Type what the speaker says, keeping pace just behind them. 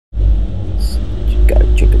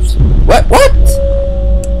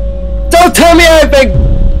Don't tell me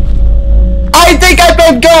I think I've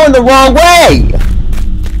been going the wrong way!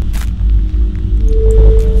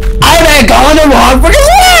 I've been going the wrong freaking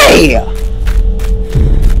way!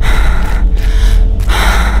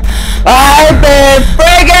 I've been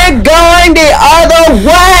friggin' going the other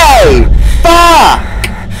way! Fuck!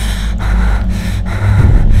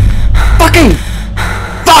 Fucking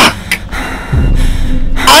fuck!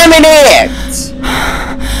 I'm an idiot!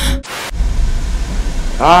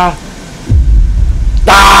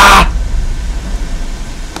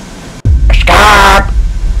 Escape!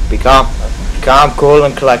 Be calm, cool,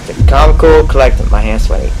 and collected. Calm, cool, collected. My hand's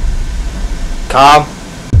sweaty. Calm,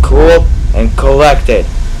 cool, and collected.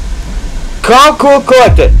 Calm, cool,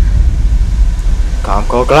 collected. Calm,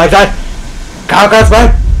 cool, collected. Calm, cool,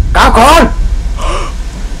 collected. Calm, cool.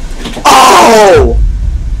 Oh!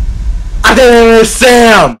 I didn't even see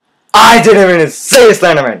him! I didn't even see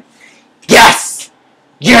Slenderman! Yes!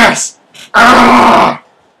 Yes! Ah!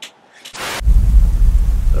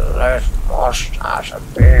 This mustache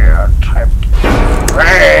and beard type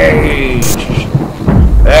face.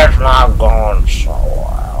 It's not going so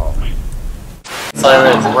well.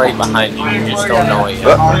 Slenderman's right behind you, you just don't know it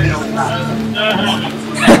yet.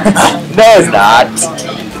 No, it's not.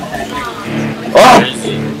 Oh!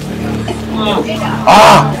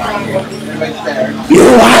 Ah! You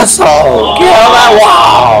asshole! Kill that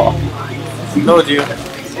wall! Told you.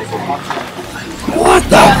 What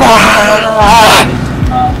the fuck?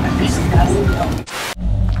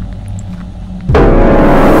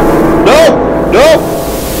 No! No!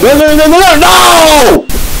 No! No! No! No! No!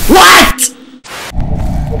 What?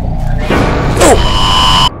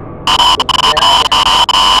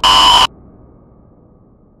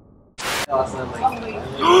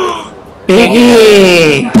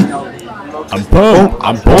 Biggie! I'm pumped.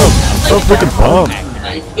 I'm so freaking pumped.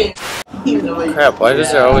 Crap, why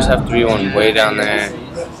does there always have to be one way down there?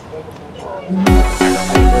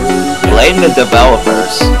 Blame the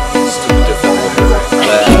developers.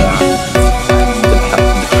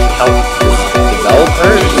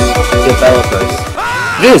 Developers.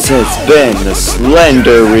 This has been the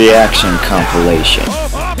Slender Reaction Compilation.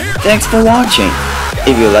 Thanks for watching.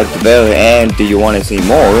 If you liked the video and do you want to see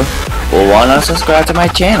more, or wanna subscribe to my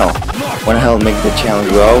channel, wanna help make the channel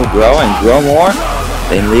grow more,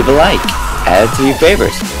 then leave a like, add it to your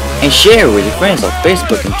favorites, and share with your friends on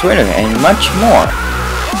Facebook and Twitter and much more.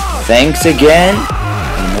 Thanks again,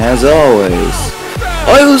 and as always,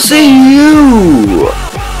 I will see you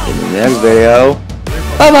in the next video.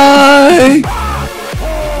 Bye bye!